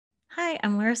Hi,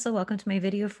 I'm Larissa. Welcome to my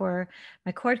video for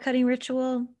my cord cutting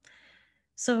ritual.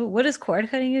 So, what is cord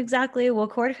cutting exactly? Well,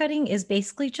 cord cutting is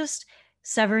basically just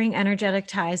severing energetic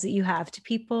ties that you have to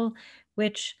people,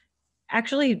 which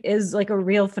actually is like a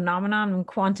real phenomenon in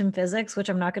quantum physics, which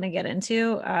I'm not going to get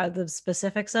into the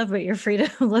specifics of, but you're free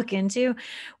to look into,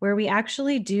 where we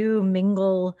actually do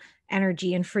mingle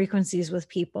energy and frequencies with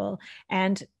people.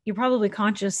 And you're probably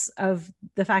conscious of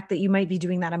the fact that you might be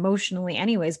doing that emotionally,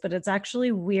 anyways, but it's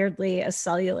actually weirdly a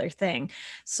cellular thing.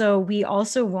 So we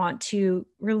also want to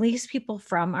release people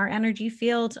from our energy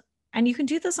field. And you can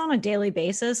do this on a daily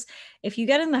basis. If you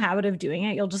get in the habit of doing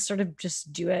it, you'll just sort of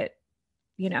just do it,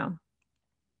 you know,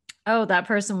 oh, that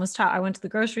person was I went to the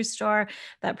grocery store.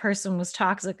 That person was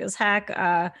toxic as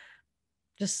heck.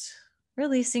 Just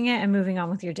releasing it and moving on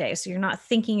with your day. So you're not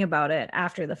thinking about it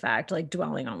after the fact, like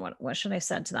dwelling on what should I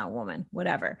said to that woman,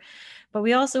 whatever. But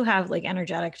we also have like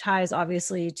energetic ties,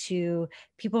 obviously, to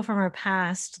people from our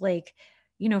past, like,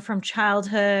 from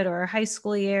childhood or high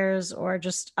school years or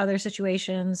just other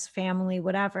situations, family,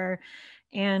 whatever,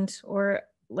 and or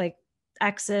like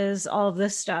exes, all of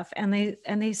this stuff. And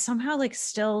they somehow like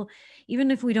still, even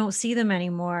if we don't see them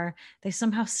anymore, they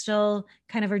somehow still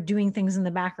kind of are doing things in the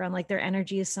background, like their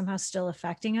energy is somehow still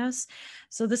affecting us.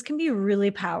 So this can be really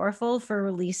powerful for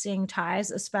releasing ties,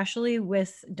 especially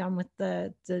with done with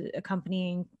the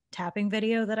accompanying tapping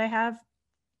video that I have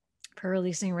for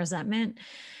releasing resentment,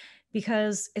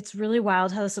 because it's really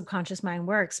wild how the subconscious mind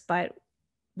works. But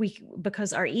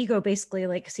because our ego basically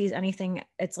like sees anything,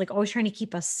 it's like always trying to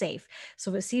keep us safe.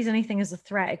 So if it sees anything as a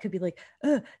threat, it could be like,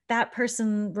 oh, that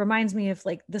person reminds me of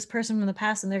like this person from the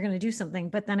past and they're going to do something.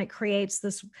 But then it creates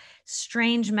this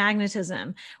strange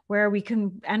magnetism where we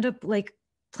can end up like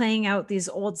playing out these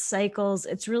old cycles.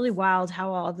 It's really wild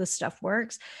how all of this stuff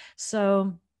works.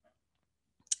 So,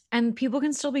 and people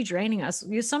can still be draining us.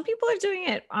 Some people are doing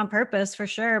it on purpose for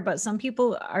sure, but some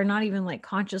people are not even like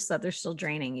conscious that they're still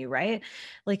draining you, right?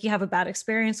 Like you have a bad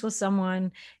experience with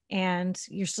someone and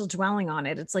you're still dwelling on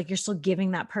it. It's like you're still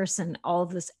giving that person all of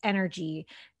this energy.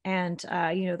 And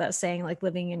that saying, like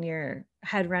living in your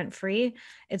head rent free,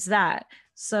 it's that.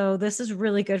 So this is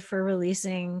really good for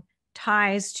releasing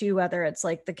ties to, whether it's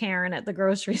like the Karen at the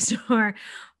grocery store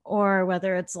or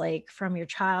whether it's like from your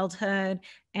childhood,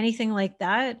 anything like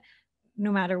that.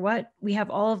 No matter what, we have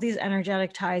all of these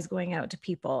energetic ties going out to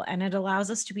people, and it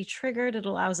allows us to be triggered. It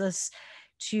allows us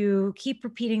to keep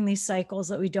repeating these cycles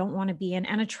that we don't want to be in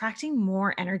and attracting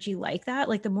more energy like that.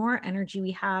 Like the more energy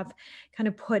we have kind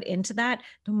of put into that,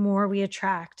 the more we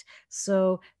attract.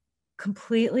 So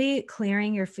completely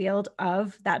clearing your field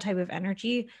of that type of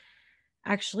energy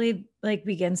actually like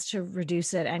begins to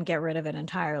reduce it and get rid of it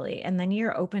entirely. And then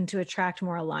you're open to attract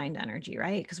more aligned energy,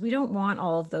 right? Because we don't want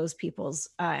all of those people's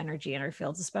energy in our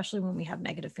fields, especially when we have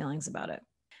negative feelings about it.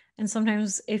 And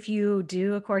sometimes if you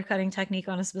do a cord cutting technique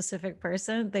on a specific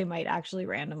person, they might actually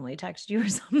randomly text you or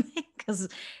something, because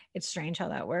it's strange how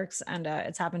that works. And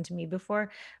it's happened to me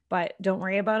before, but don't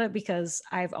worry about it, because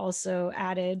I've also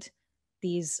added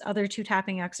these other two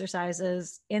tapping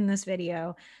exercises in this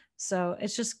video. So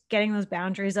it's just getting those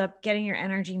boundaries up, getting your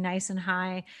energy nice and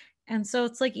high. And so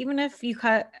it's like, even if you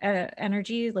cut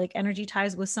energy, like energy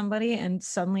ties with somebody, and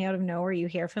suddenly out of nowhere you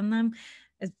hear from them,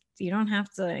 you don't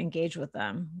have to engage with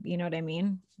them. You know what I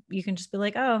mean? You can just be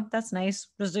like, oh, that's nice.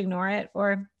 Just ignore it.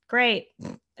 Or great.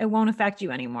 It won't affect you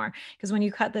anymore. Because when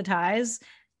you cut the ties,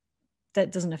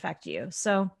 that doesn't affect you.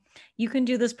 So you can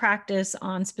do this practice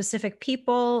on specific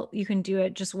people. You can do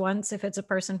it just once if it's a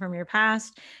person from your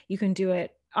past. You can do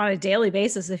it on a daily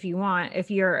basis if you want. If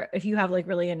you have like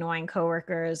really annoying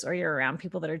coworkers, or you're around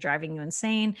people that are driving you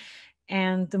insane,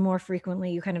 and the more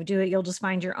frequently you kind of do it, you'll just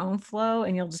find your own flow,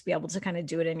 and you'll just be able to kind of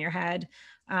do it in your head.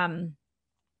 Um,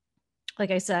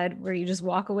 like I said, where you just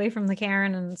walk away from the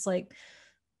Karen and it's like,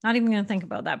 not even going to think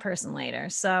about that person later.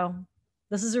 So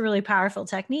this is a really powerful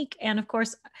technique. And of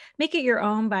course, make it your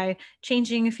own by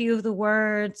changing a few of the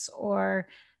words or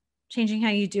changing how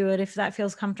you do it if that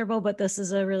feels comfortable. But this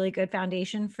is a really good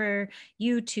foundation for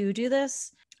you to do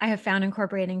this. I have found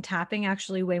incorporating tapping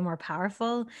actually way more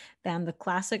powerful than the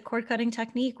classic cord cutting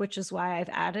technique, which is why I've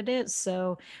added it.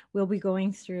 So we'll be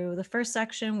going through the first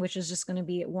section, which is just going to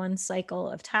be one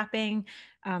cycle of tapping,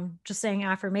 just saying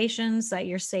affirmations that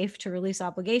you're safe to release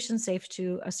obligations, safe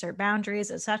to assert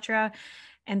boundaries, etc.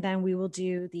 And then we will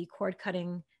do the cord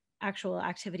cutting actual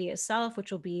activity itself,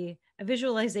 which will be a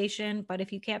visualization. But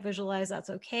if you can't visualize,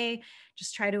 that's okay.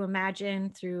 Just try to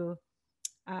imagine through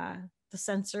the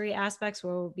sensory aspects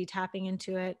where we'll be tapping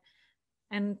into it.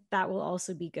 And that will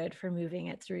also be good for moving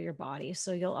it through your body.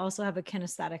 So you'll also have a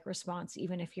kinesthetic response,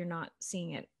 even if you're not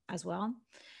seeing it as well.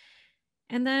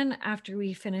 And then after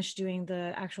we finish doing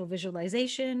the actual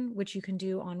visualization, which you can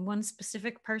do on one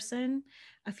specific person,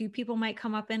 a few people might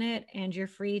come up in it, and you're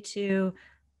free to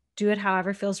do it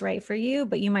however feels right for you,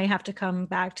 but you might have to come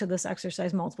back to this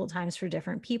exercise multiple times for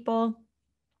different people.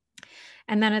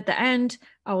 And then at the end,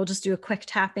 I will just do a quick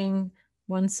tapping,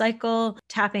 one cycle,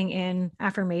 tapping in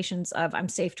affirmations of I'm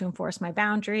safe to enforce my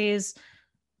boundaries,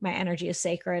 my energy is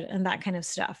sacred, and that kind of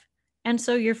stuff. And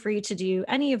so you're free to do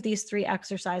any of these 3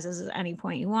 exercises at any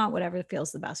point you want, whatever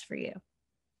feels the best for you.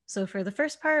 So for the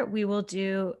first part, we will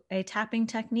do a tapping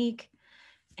technique,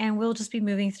 and we'll just be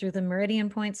moving through the meridian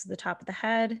points at the top of the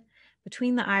head,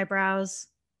 between the eyebrows,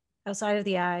 outside of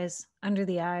the eyes, under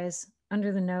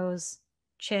the nose,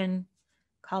 chin,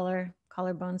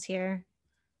 collarbones here,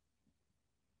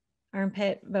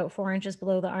 armpit, about 4 inches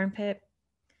below the armpit.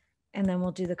 And then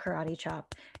we'll do the karate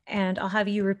chop. And I'll have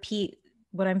you repeat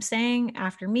what I'm saying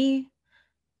after me.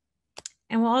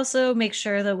 And we'll also make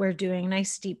sure that we're doing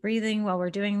nice deep breathing while we're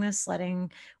doing this,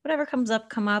 letting whatever comes up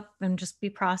come up and just be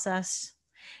processed.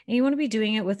 And you want to be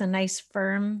doing it with a nice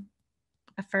firm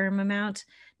amount,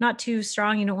 not too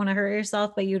strong. You don't want to hurt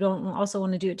yourself, but you don't also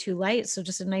want to do it too light. So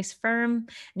just a nice firm,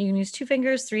 and you can use 2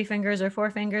 fingers, 3 fingers, or 4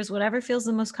 fingers, whatever feels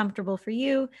the most comfortable for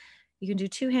you. You can do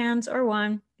 2 hands or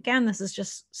 1. Again, this is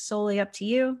just solely up to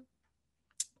you.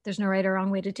 There's no right or wrong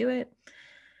way to do it.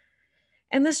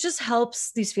 And this just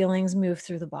helps these feelings move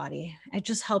through the body. It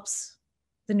just helps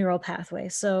the neural pathway.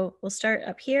 So we'll start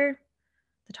up here,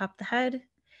 the top of the head,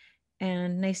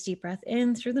 and nice deep breath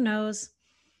in through the nose,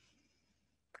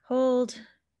 hold,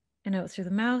 and out through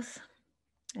the mouth.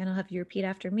 And I'll have you repeat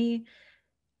after me.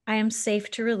 I am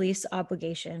safe to release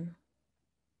obligation.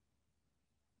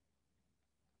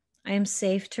 I am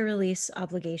safe to release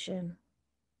obligation.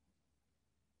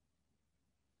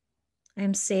 I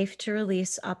am safe to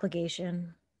release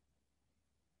obligation.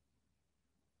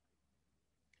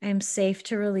 I am safe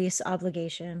to release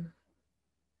obligation.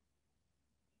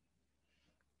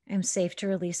 I am safe to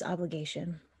release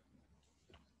obligation.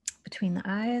 Between the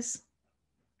eyes.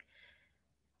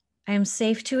 I am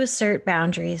safe to assert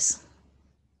boundaries.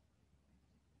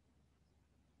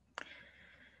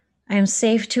 I am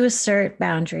safe to assert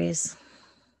boundaries.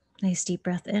 Nice deep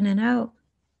breath in and out.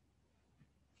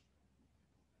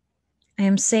 I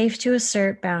am safe to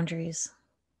assert boundaries.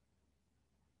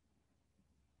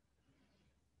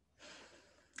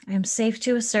 I am safe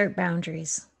to assert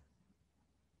boundaries.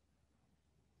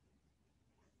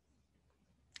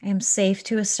 I am safe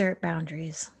to assert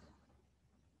boundaries.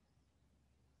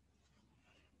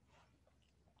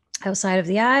 Outside of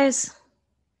the eyes,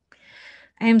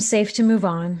 I am safe to move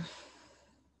on.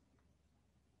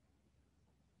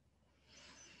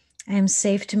 I am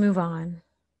safe to move on.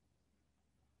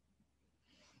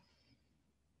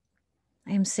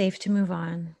 I am safe to move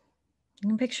on. You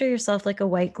can picture yourself like a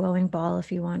white glowing ball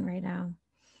if you want right now.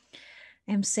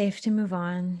 I am safe to move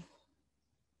on.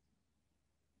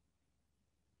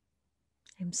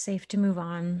 I am safe to move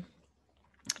on.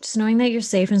 Just knowing that you're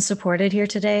safe and supported here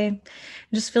today.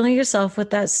 Just filling yourself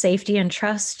with that safety and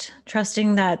trust,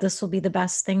 trusting that this will be the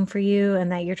best thing for you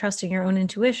and that you're trusting your own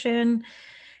intuition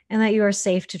and that you are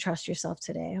safe to trust yourself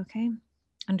today, okay?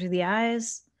 Under the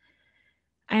eyes,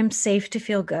 I am safe to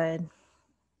feel good.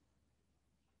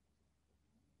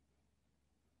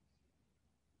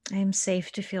 I am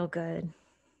safe to feel good.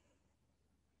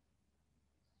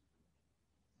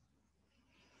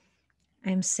 I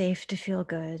am safe to feel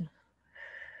good.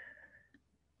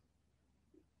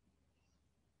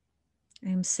 I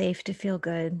am safe to feel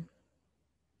good.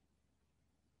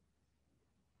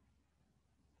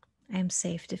 I am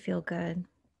safe to feel good.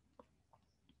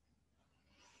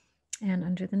 And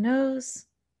under the nose,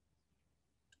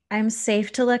 I am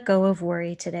safe to let go of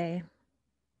worry today.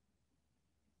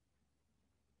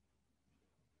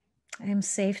 I am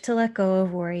safe to let go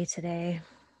of worry today.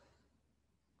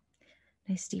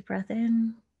 Nice deep breath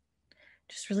in,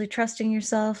 just really trusting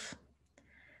yourself.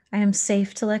 I am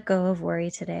safe to let go of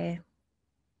worry today.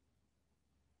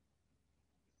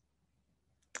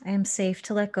 I am safe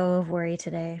to let go of worry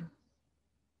today.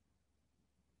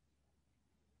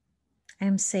 I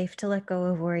am safe to let go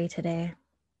of worry today.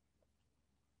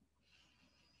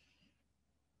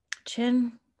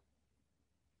 Chin.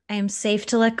 I am safe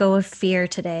to let go of fear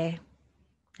today.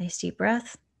 Nice deep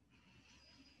breath.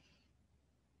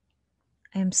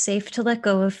 I am safe to let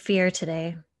go of fear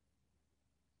today.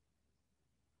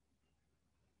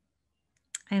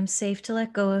 I am safe to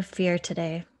let go of fear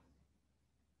today.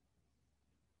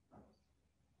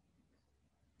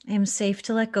 I am safe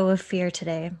to let go of fear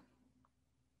today.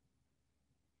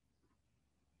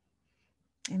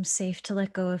 I am safe to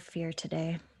let go of fear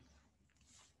today.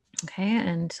 Okay,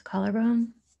 and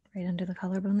collarbone, right under the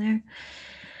collarbone there.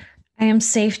 I am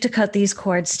safe to cut these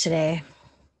cords today.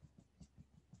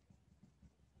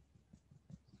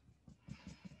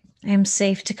 I am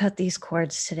safe to cut these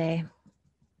cords today.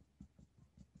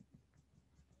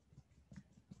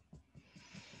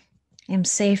 I am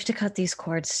safe to cut these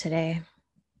cords today.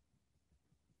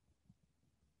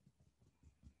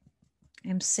 I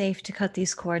am safe to cut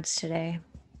these cords today.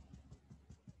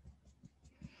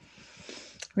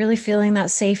 Really feeling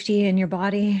that safety in your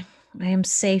body. I am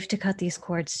safe to cut these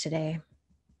cords today.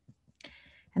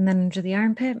 And then under the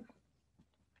armpit,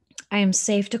 I am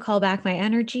safe to call back my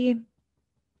energy.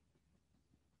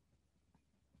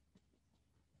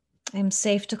 I am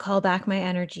safe to call back my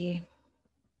energy.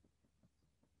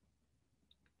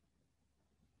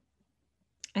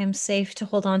 I am safe to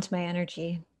hold on to my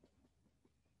energy.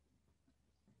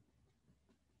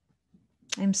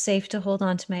 I am safe to hold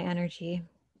on to my energy.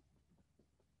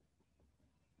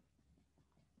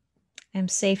 I am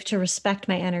safe to respect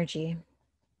my energy.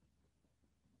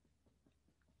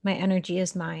 My energy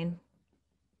is mine.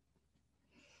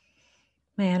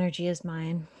 My energy is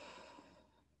mine.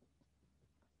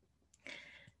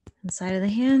 Inside of the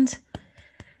hand,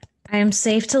 I am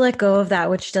safe to let go of that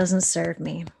which doesn't serve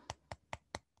me.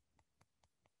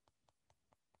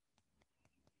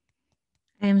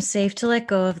 I am safe to let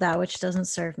go of that which doesn't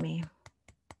serve me.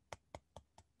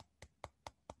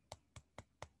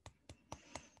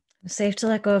 I'm safe to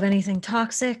let go of anything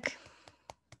toxic.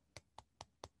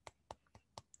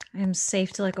 I am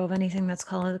safe to let go of anything that's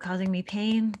causing me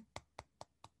pain.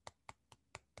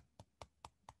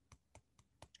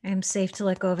 I am safe to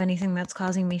let go of anything that's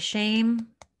causing me shame.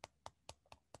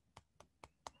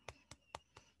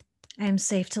 I am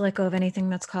safe to let go of anything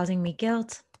that's causing me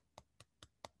guilt.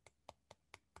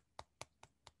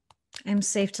 I am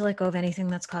safe to let go of anything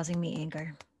that's causing me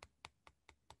anger.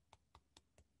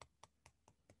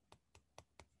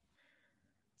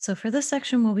 So for this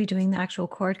section, we'll be doing the actual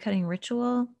cord cutting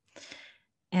ritual.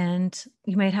 And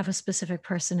you might have a specific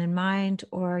person in mind,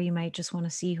 or you might just want to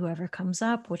see whoever comes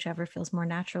up, whichever feels more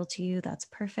natural to you. That's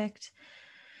perfect.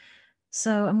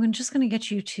 So I'm just going to get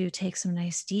you to take some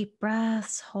nice deep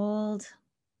breaths, hold,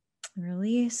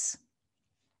 release,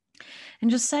 and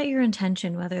just set your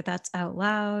intention, whether that's out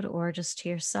loud or just to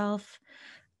yourself,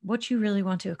 what you really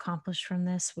want to accomplish from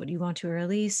this, what you want to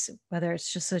release, whether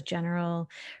it's just a general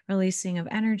releasing of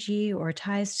energy or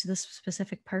ties to this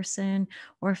specific person,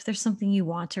 or if there's something you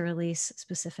want to release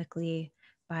specifically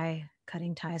by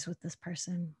cutting ties with this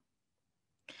person.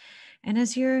 And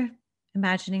as you're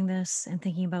imagining this and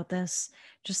thinking about this,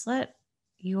 just let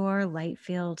your light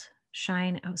field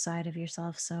shine outside of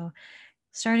yourself. So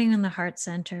starting in the heart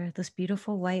center, this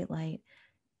beautiful white light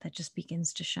that just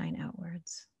begins to shine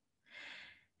outwards.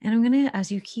 And I'm going to,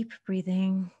 as you keep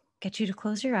breathing, get you to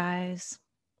close your eyes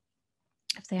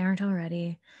if they aren't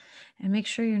already, and make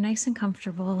sure you're nice and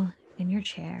comfortable in your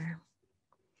chair.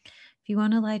 If you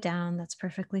want to lie down, that's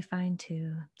perfectly fine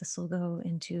too. This will go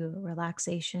into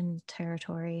relaxation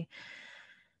territory.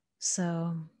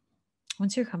 So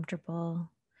once you're comfortable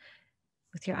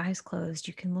with your eyes closed,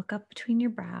 you can look up between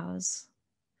your brows.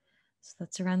 So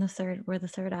that's around where the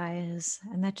third eye is.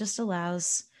 And that just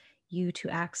allows you to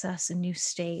access a new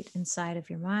state inside of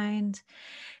your mind.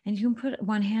 And you can put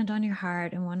one hand on your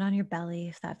heart and one on your belly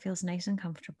if that feels nice and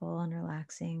comfortable and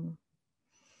relaxing.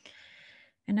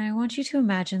 And I want you to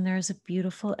imagine there is a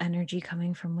beautiful energy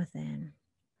coming from within.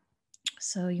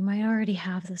 So you might already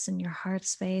have this in your heart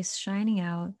space shining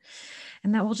out,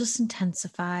 and that will just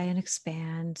intensify and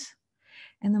expand.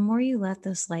 And the more you let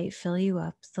this light fill you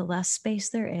up, the less space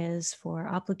there is for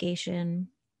obligation,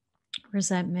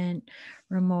 resentment,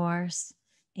 remorse,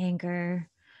 anger,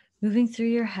 moving through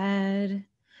your head.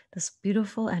 This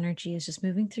beautiful energy is just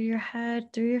moving through your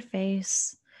head, through your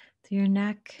face, through your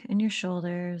neck and your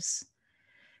shoulders,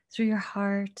 through your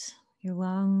heart, your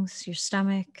lungs, your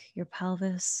stomach, your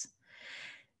pelvis,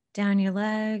 down your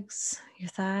legs, your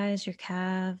thighs, your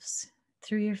calves,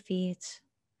 through your feet,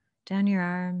 down your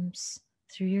arms,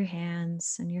 through your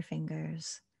hands and your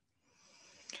fingers.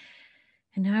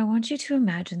 And now I want you to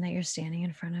imagine that you're standing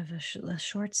in front of a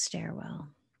short stairwell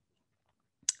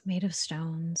made of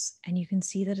stones, and you can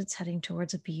see that it's heading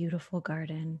towards a beautiful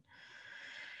garden.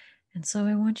 And so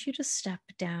I want you to step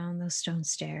down those stone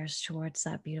stairs towards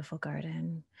that beautiful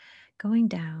garden, going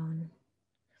down.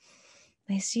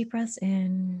 Nice deep breaths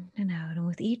in and out. And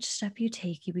with each step you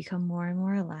take, you become more and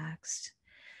more relaxed.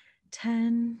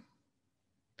 10,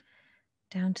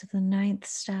 down to the 9th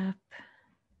step,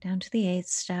 down to the 8th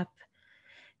step,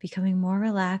 becoming more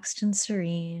relaxed and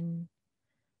serene.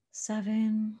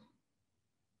 7,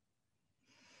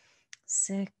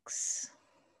 6.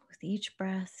 With each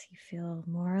breath, you feel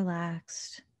more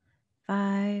relaxed.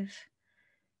 5.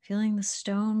 Feeling the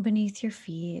stone beneath your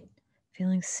feet,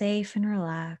 feeling safe and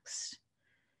relaxed.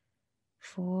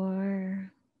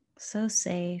 4. So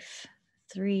safe.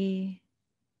 3.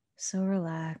 So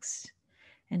relaxed.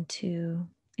 And 2.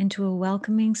 Into a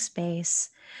welcoming space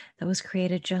that was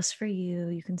created just for you.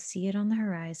 You can see it on the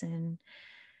horizon.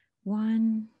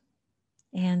 1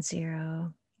 and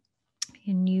 0.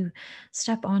 And you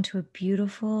step onto a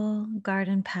beautiful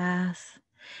garden path,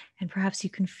 and perhaps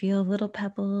you can feel little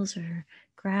pebbles or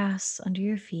grass under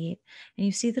your feet, and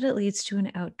you see that it leads to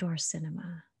an outdoor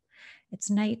cinema. It's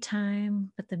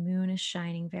nighttime, but the moon is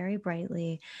shining very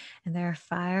brightly, and there are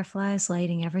fireflies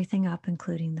lighting everything up,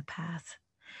 including the path.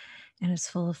 And it's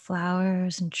full of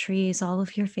flowers and trees, all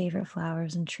of your favorite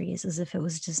flowers and trees, as if it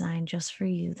was designed just for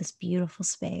you, this beautiful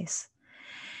space.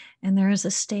 And there is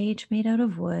a stage made out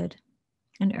of wood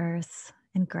and earth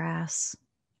and grass.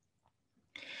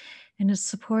 And it's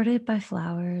supported by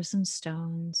flowers and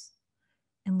stones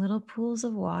and little pools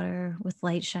of water with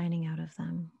light shining out of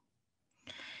them.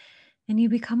 And you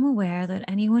become aware that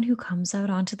anyone who comes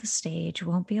out onto the stage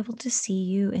won't be able to see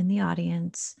you in the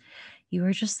audience. You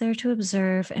are just there to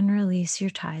observe and release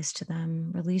your ties to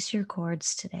them, release your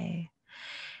cords today.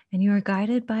 And you are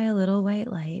guided by a little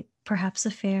white light, perhaps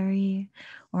a fairy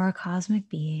or a cosmic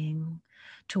being,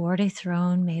 toward a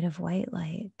throne made of white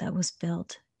light that was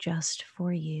built just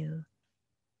for you.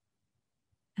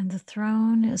 And the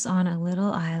throne is on a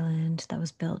little island that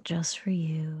was built just for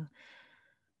you.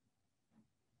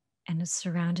 And it's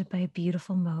surrounded by a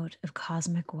beautiful moat of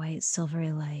cosmic white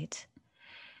silvery light.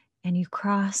 And you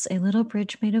cross a little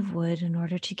bridge made of wood in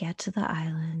order to get to the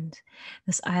island.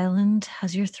 This island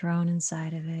has your throne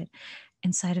inside of it,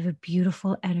 inside of a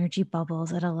beautiful energy bubble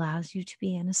that allows you to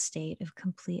be in a state of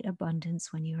complete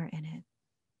abundance when you are in it.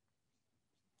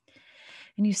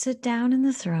 And you sit down in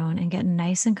the throne and get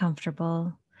nice and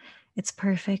comfortable. It's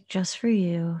perfect just for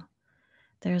you.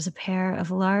 There's a pair of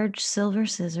large silver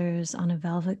scissors on a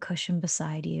velvet cushion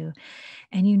beside you,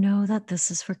 and you know that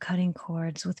this is for cutting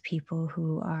cords with people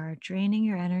who are draining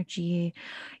your energy,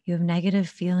 you have negative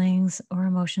feelings or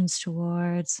emotions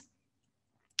towards.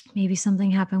 Maybe something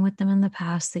happened with them in the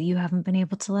past that you haven't been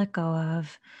able to let go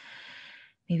of.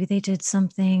 Maybe they did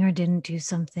something or didn't do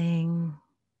something.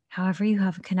 However, you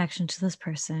have a connection to this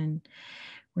person,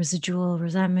 residual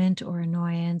resentment or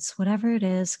annoyance, whatever it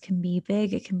is, can be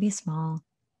big, it can be small.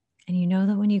 And you know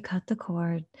that when you cut the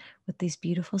cord with these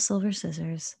beautiful silver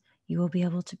scissors, you will be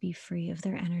able to be free of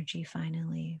their energy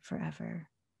finally, forever.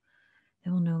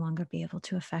 They will no longer be able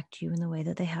to affect you in the way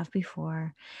that they have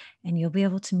before, and you'll be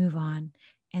able to move on,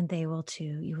 and they will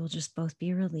too. You will just both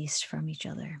be released from each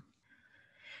other.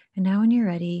 And now when you're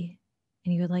ready,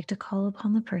 and you would like to call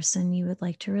upon the person you would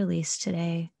like to release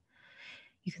today,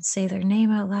 you can say their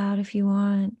name out loud if you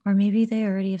want, or maybe they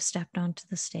already have stepped onto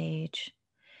the stage.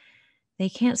 They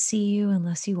can't see you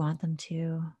unless you want them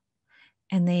to.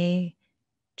 And they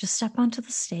just step onto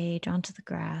the stage, onto the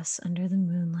grass, under the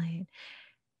moonlight.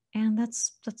 And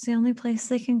that's the only place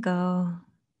they can go.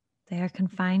 They are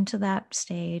confined to that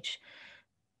stage.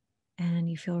 And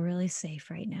you feel really safe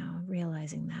right now,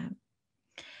 realizing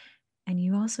that. And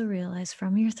you also realize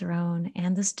from your throne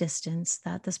and this distance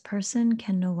that this person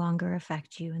can no longer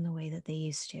affect you in the way that they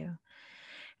used to.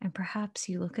 And perhaps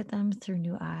you look at them through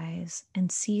new eyes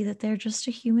and see that they're just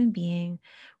a human being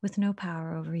with no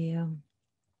power over you.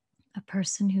 A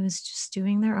person who is just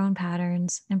doing their own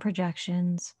patterns and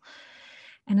projections.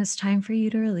 And it's time for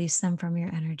you to release them from your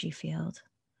energy field.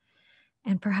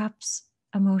 And perhaps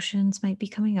emotions might be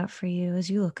coming up for you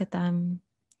as you look at them,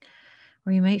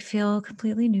 or you might feel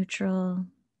completely neutral.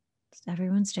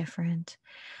 Everyone's different.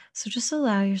 So just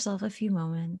allow yourself a few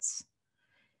moments.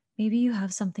 Maybe you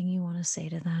have something you want to say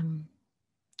to them,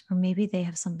 or maybe they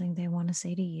have something they want to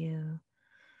say to you,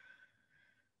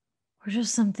 or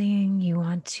just something you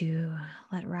want to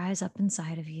let rise up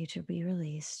inside of you to be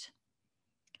released.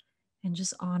 And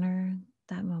just honor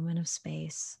that moment of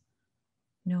space,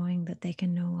 knowing that they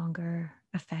can no longer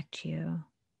affect you.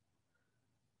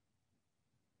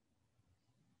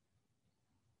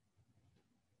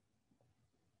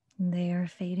 They are a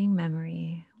fading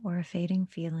memory or a fading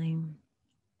feeling.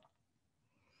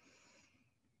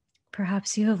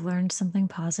 Perhaps you have learned something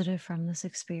positive from this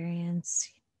experience,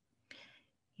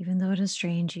 even though it has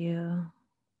strained you.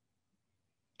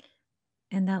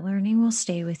 And that learning will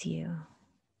stay with you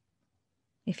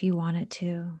if you want it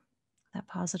to, that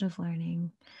positive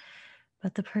learning.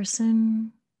 But the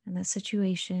person and the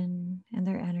situation and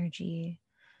their energy,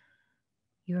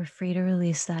 you are free to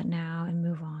release that now and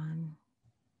move on.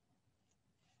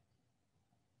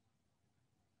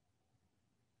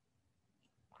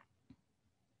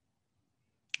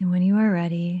 And when you are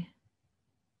ready,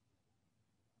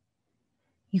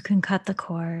 you can cut the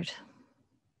cord.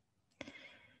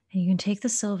 And you can take the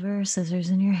silver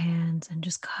scissors in your hands and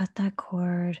just cut that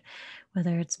cord,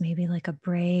 whether it's maybe like a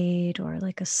braid or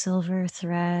like a silver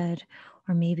thread,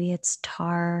 or maybe it's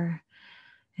tar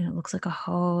and it looks like a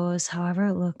hose. However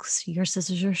it looks, your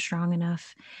scissors are strong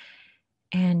enough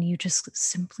and you just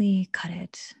simply cut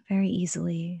it very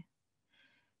easily.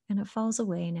 And it falls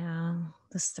away now,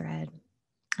 this thread,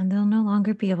 and they'll no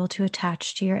longer be able to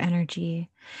attach to your energy.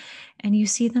 And you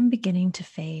see them beginning to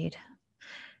fade.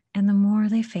 And the more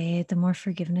they fade, the more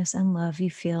forgiveness and love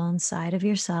you feel inside of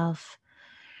yourself.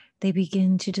 They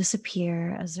begin to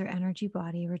disappear as their energy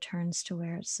body returns to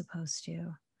where it's supposed to.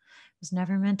 It was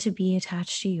never meant to be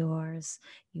attached to yours.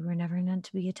 You were never meant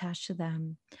to be attached to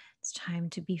them. It's time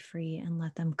to be free and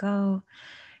let them go.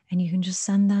 And you can just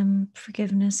send them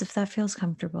forgiveness if that feels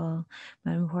comfortable.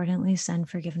 But importantly, send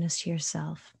forgiveness to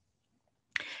yourself.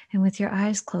 And with your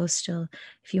eyes closed still,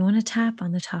 if you want to tap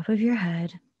on the top of your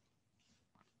head,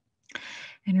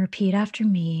 and repeat after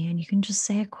me, and you can just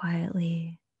say it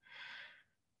quietly.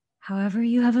 However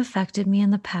you have affected me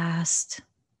in the past,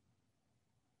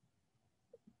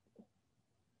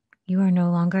 you are no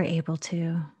longer able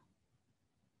to.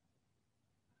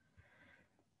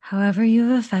 However you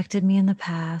have affected me in the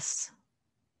past,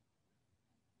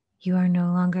 you are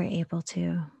no longer able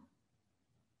to.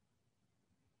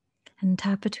 And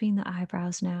tap between the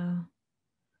eyebrows now.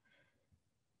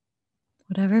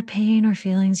 Whatever pain or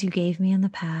feelings you gave me in the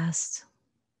past,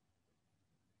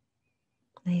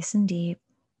 nice and deep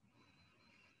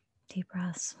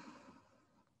breaths.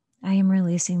 I am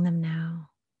releasing them now.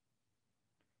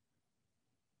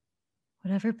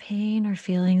 Whatever pain or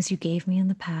feelings you gave me in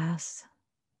the past,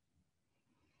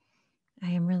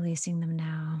 I am releasing them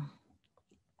now.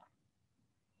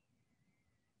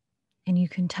 And you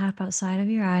can tap outside of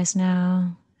your eyes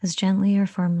now, as gently or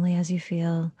firmly as you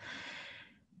feel.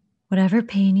 Whatever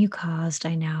pain you caused,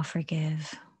 I now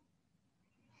forgive.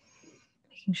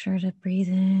 Making sure to breathe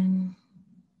in.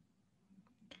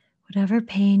 Whatever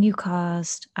pain you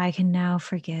caused, I can now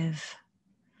forgive.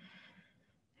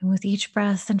 And with each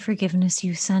breath and forgiveness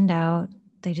you send out,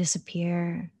 they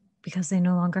disappear because they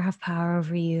no longer have power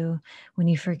over you when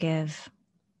you forgive.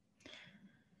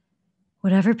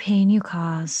 Whatever pain you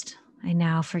caused, I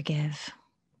now forgive.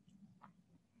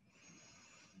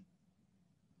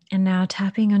 And now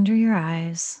tapping under your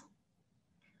eyes,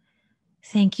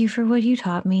 thank you for what you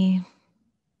taught me,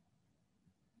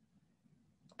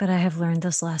 but I have learned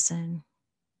this lesson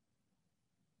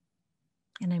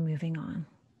and I'm moving on.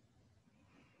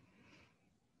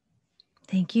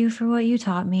 Thank you for what you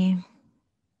taught me,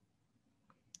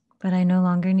 but I no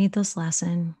longer need this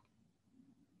lesson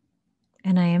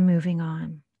and I am moving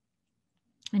on.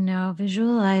 And now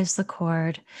visualize the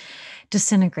cord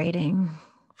disintegrating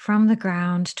from the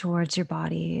ground towards your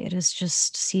body. It is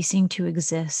just ceasing to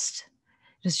exist.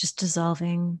 It is just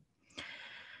dissolving.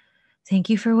 Thank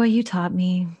you for what you taught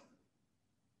me,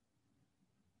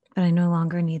 but I no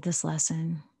longer need this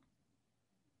lesson.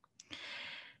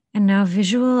 And now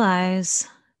visualize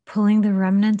pulling the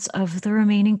remnants of the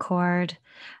remaining cord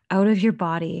out of your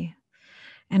body,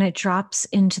 and it drops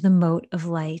into the mote of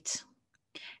light.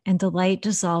 And the light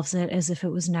dissolves it as if it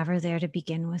was never there to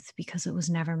begin with, because it was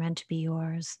never meant to be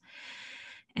yours.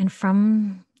 And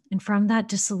from that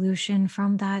dissolution,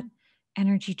 from that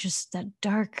energy, just that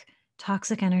dark,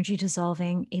 toxic energy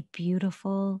dissolving, a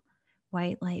beautiful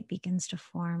white light begins to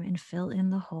form and fill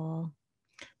in the hole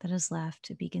that is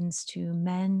left. It begins to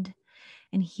mend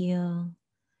and heal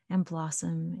and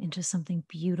blossom into something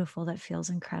beautiful that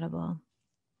feels incredible.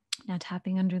 Now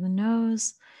tapping under the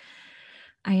nose,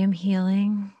 I am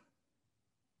healing.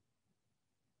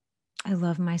 I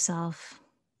love myself.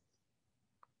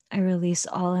 I release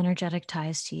all energetic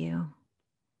ties to you.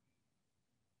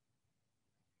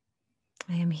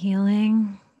 I am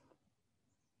healing.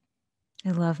 I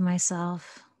love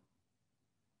myself.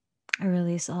 I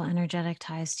release all energetic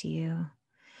ties to you.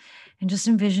 And just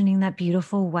envisioning that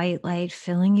beautiful white light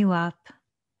filling you up.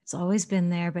 It's always been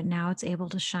there, but now it's able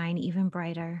to shine even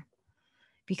brighter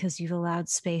because you've allowed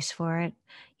space for it.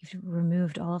 You've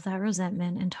removed all of that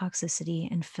resentment and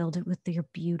toxicity and filled it with your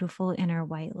beautiful inner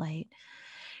white light.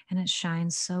 And it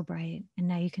shines so bright. And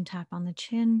now you can tap on the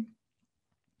chin.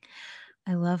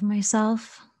 I love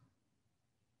myself.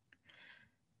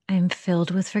 I am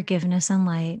filled with forgiveness and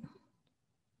light.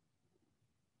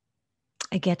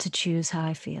 I get to choose how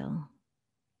I feel.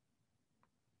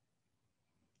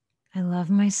 I love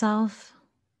myself.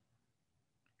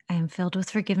 I am filled with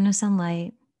forgiveness and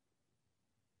light.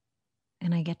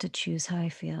 And I get to choose how I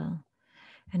feel.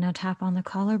 And now tap on the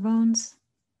collarbones.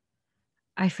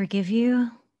 I forgive you.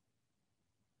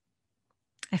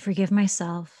 I forgive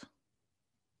myself.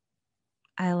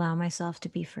 I allow myself to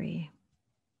be free.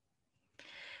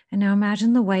 And now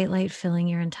imagine the white light filling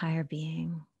your entire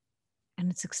being, and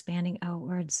it's expanding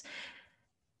outwards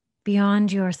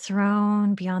beyond your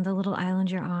throne, beyond the little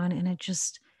island you're on, and it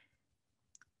just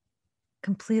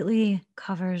completely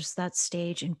covers that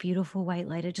stage in beautiful white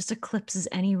light. It just eclipses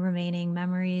any remaining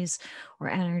memories or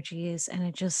energies, and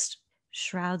it just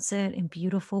shrouds it in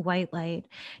beautiful white light,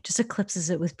 just eclipses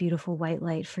it with beautiful white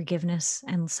light, forgiveness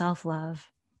and self-love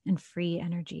and free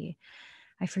energy.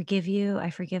 I forgive you. I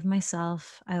forgive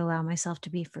myself. I allow myself to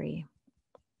be free.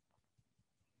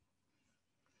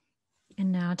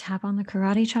 And now tap on the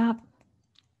karate chop.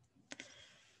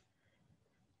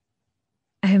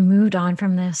 I have moved on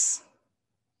from this.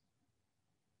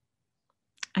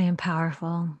 I am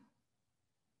powerful.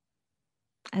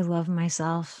 I love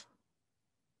myself.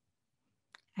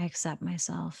 I accept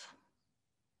myself.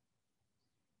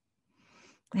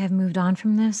 I have moved on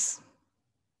from this.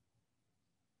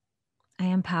 I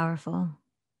am powerful.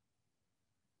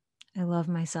 I love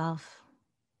myself.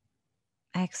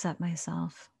 I accept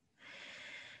myself.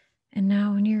 And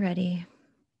now when you're ready,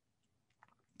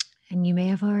 and you may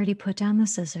have already put down the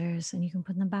scissors and you can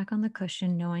put them back on the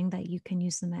cushion, knowing that you can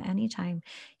use them at any time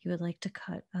you would like to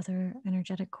cut other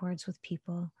energetic cords with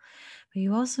people. But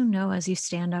you also know as you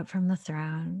stand up from the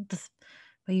throne,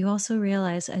 but you also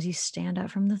realize as you stand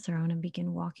up from the throne and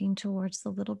begin walking towards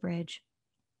the little bridge,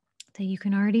 that you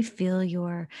can already feel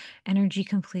your energy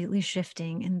completely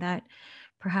shifting, and that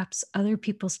perhaps other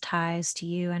people's ties to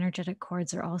you, energetic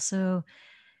cords, are also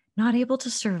not able to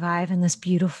survive in this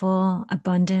beautiful,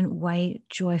 abundant, white,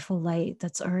 joyful light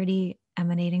that's already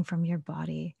emanating from your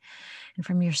body and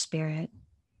from your spirit.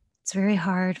 It's very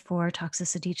hard for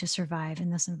toxicity to survive in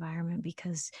this environment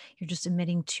because you're just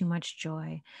emitting too much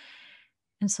joy.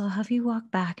 And so I'll have you walk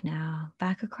back now,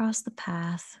 back across the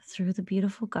path through the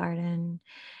beautiful garden,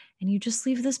 and you just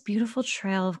leave this beautiful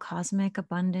trail of cosmic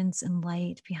abundance and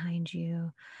light behind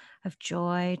you, of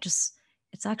joy. Just,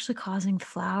 it's actually causing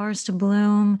flowers to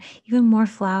bloom, even more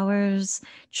flowers,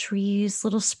 trees,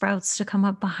 little sprouts to come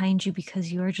up behind you,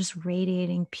 because you are just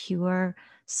radiating pure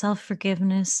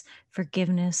self-forgiveness,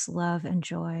 forgiveness, love, and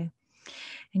joy.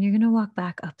 And you're going to walk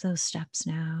back up those steps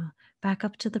now, back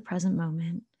up to the present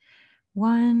moment.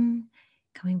 1,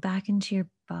 coming back into your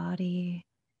body.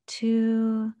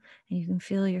 2, and you can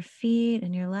feel your feet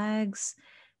and your legs.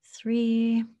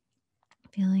 3,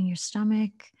 feeling your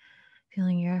stomach,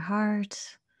 feeling your heart.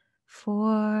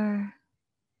 4,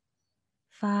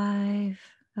 5,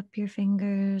 up your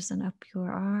fingers and up your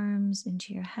arms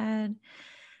into your head.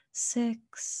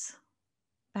 6,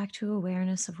 back to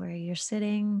awareness of where you're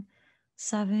sitting.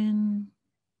 7,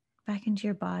 back into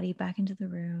your body, back into the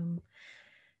room.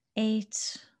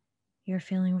 8, you're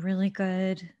feeling really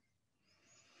good.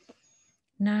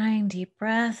 9, deep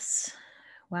breaths.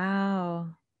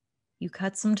 Wow, you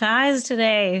cut some ties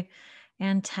today.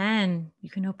 And 10, you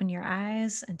can open your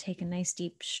eyes and take a nice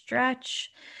deep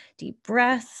stretch, deep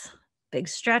breath, big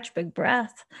stretch, big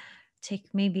breath.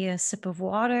 Take maybe a sip of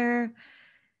water.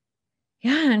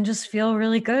 Yeah, and just feel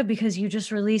really good because you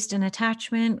just released an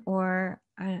attachment or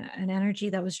an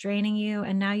energy that was draining you,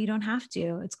 and now you don't have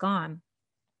to. It's gone.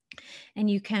 And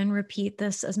you can repeat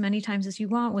this as many times as you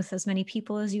want with as many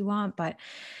people as you want. But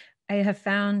I have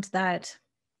found that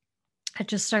it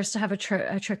just starts to have a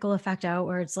trickle effect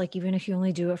outwards. Like even if you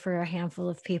only do it for a handful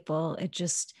of people, it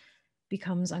just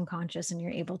becomes unconscious, and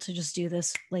you're able to just do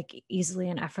this like easily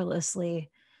and effortlessly,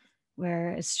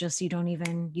 where it's just, you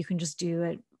can just do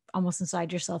it almost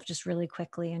inside yourself just really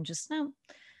quickly, and just no,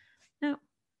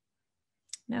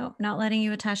 not letting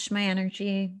you attach to my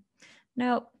energy.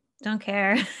 Nope, don't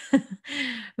care.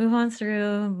 Move on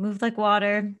through, move like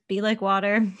water, be like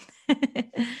water.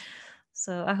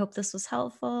 So I hope this was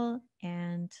helpful.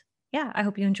 And yeah, I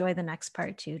hope you enjoy the next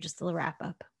part too, just a little wrap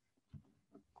up.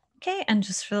 Okay, and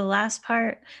just for the last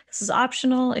part, this is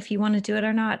optional if you want to do it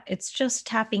or not. It's just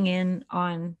tapping in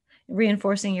on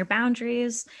reinforcing your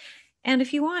boundaries. And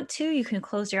if you want to, you can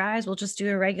close your eyes. We'll just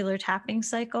do a regular tapping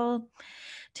cycle.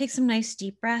 Take some nice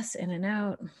deep breaths in and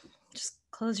out. Just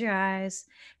close your eyes.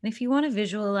 And if you want to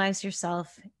visualize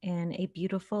yourself in a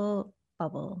beautiful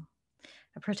bubble,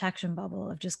 a protection bubble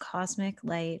of just cosmic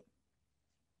light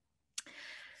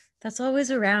that's always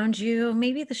around you.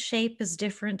 Maybe the shape is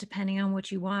different depending on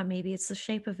what you want. Maybe it's the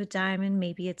shape of a diamond.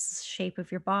 Maybe it's the shape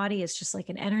of your body. It's just like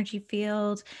an energy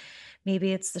field.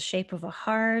 Maybe it's the shape of a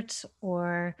heart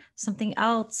or something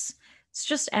else. It's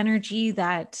just energy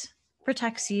that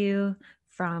protects you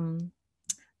from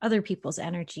other people's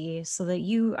energy so that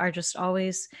you are just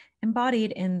always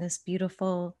embodied in this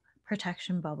beautiful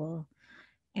protection bubble.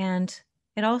 And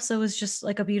it also is just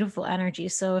like a beautiful energy.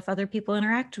 So if other people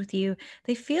interact with you,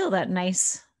 they feel that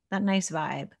nice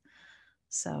vibe.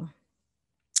 So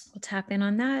we'll tap in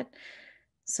on that.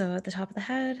 So at the top of the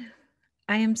head,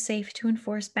 I am safe to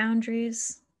enforce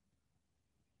boundaries.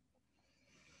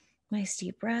 Nice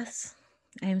deep breaths.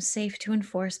 I am safe to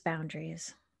enforce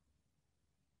boundaries.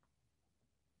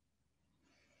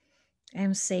 I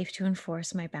am safe to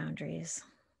enforce my boundaries.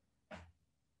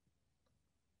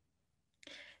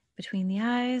 Between the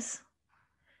eyes,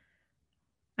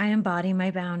 I embody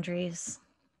my boundaries.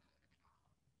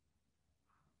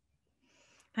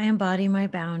 I embody my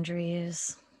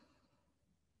boundaries.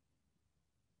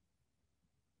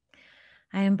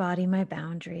 I embody my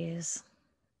boundaries.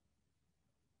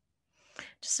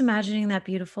 Just imagining that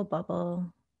beautiful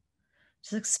bubble,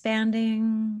 just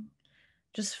expanding,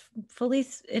 just fully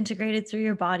integrated through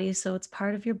your body. So it's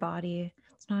part of your body.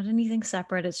 It's not anything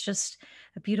separate. It's just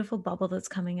a beautiful bubble that's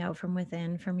coming out from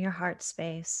within, from your heart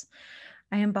space.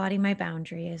 I embody my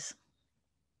boundaries.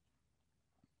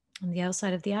 On the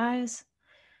outside of the eyes,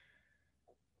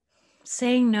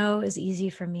 saying no is easy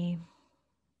for me.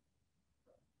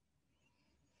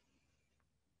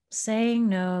 Saying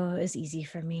no is easy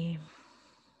for me.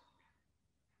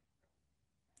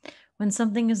 When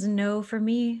something is a no for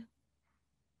me,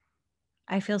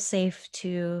 I feel safe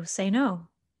to say no.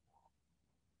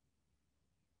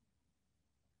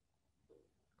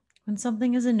 When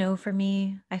something is a no for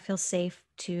me, I feel safe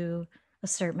to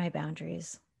assert my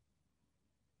boundaries.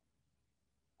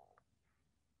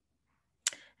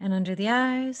 And under the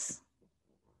eyes,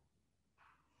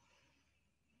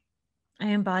 I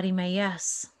embody my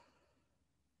yes.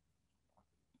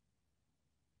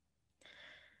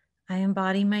 I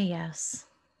embody my yes.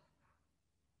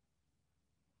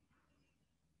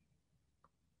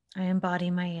 I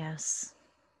embody my yes.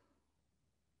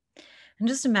 And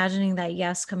just imagining that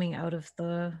yes coming out of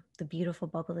the beautiful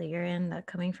bubble that you're in, that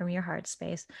coming from your heart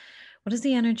space. What is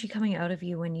the energy coming out of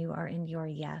you when you are in your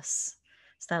yes?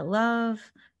 Is that love?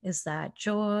 Is that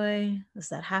joy? Is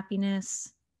that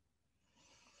happiness?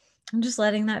 I'm just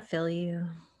letting that fill you.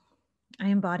 I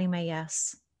embody my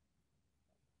yes.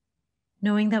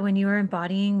 Knowing that when you are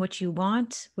embodying what you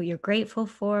want, what you're grateful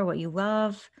for, what you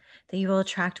love, that you will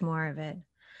attract more of it.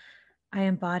 I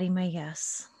embody my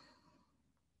yes.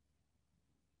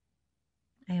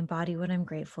 I embody what I'm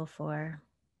grateful for.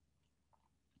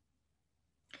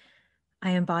 I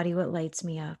embody what lights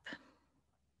me up.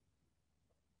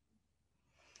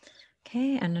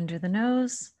 Okay, and under the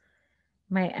nose,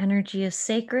 my energy is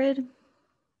sacred.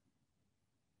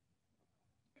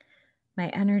 My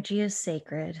energy is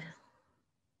sacred.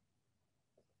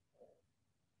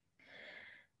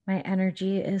 My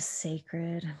energy is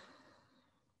sacred.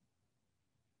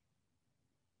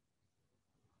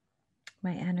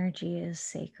 My energy is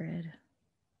sacred.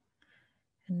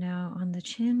 And now on the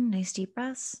chin, nice deep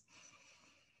breaths.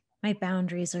 My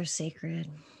boundaries are sacred.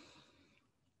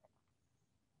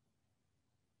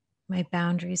 My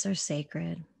boundaries are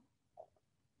sacred.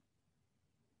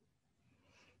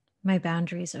 My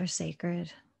boundaries are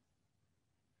sacred.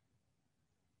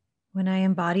 When I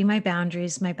embody my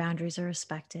boundaries are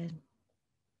respected.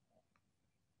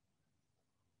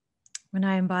 When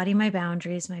I embody my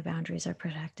boundaries are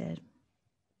protected.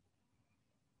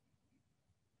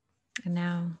 And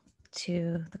now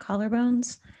to the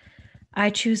collarbones. I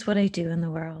choose what I do in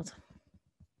the world.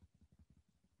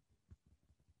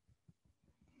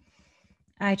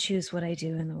 I choose what I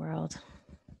do in the world.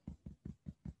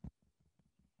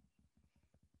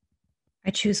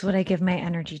 I choose what I give my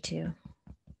energy to.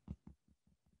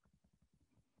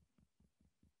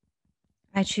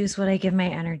 I choose what I give my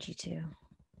energy to.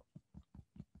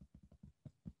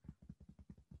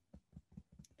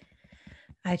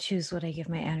 I choose what I give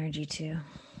my energy to.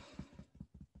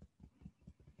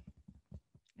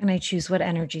 And I choose what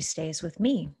energy stays with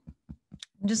me.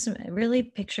 I'm just really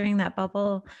picturing that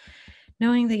bubble,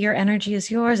 knowing that your energy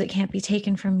is yours. It can't be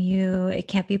taken from you. It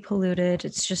can't be polluted.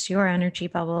 It's just your energy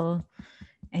bubble.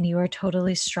 And you are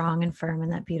totally strong and firm in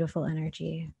that beautiful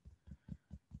energy.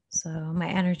 So my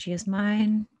energy is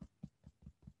mine.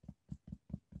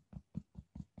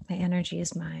 My energy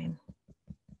is mine.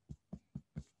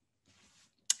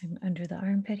 I'm under the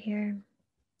armpit here.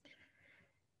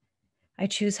 I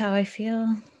choose how I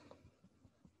feel.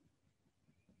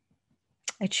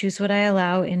 I choose what I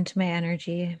allow into my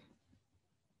energy.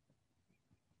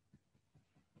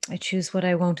 I choose what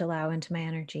I won't allow into my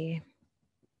energy.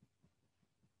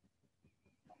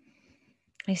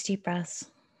 Nice deep breaths.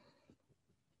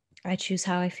 I choose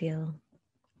how I feel.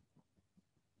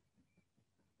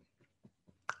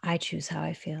 I choose how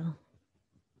I feel.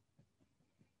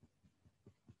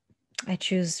 I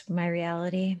choose my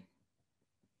reality.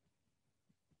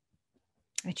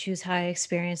 I choose how I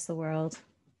experience the world.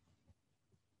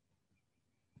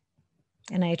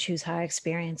 And I choose how I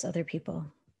experience other people.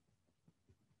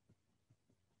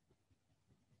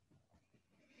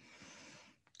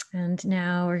 And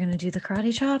now we're going to do the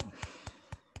karate chop.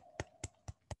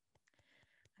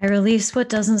 I release what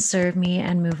doesn't serve me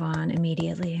and move on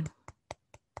immediately.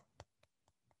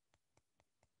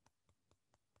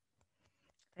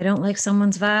 I don't like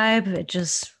someone's vibe. It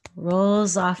just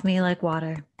rolls off me like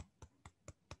water.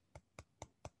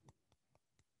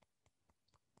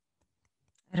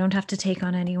 I don't have to take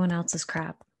on anyone else's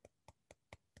crap.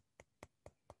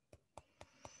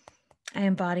 I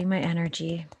embody my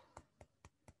energy.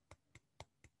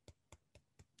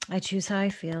 I choose how I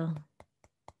feel.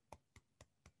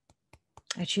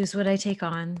 I choose what I take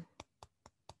on.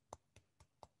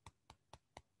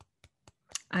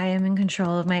 I am in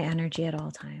control of my energy at all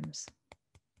times.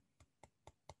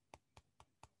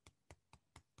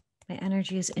 My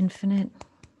energy is infinite.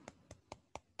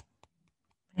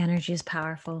 My energy is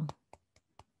powerful.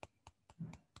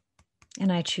 And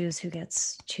I choose who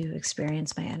gets to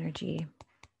experience my energy.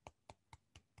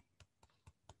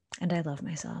 And I love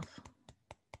myself.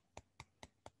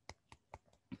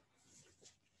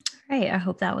 All right, I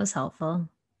hope that was helpful.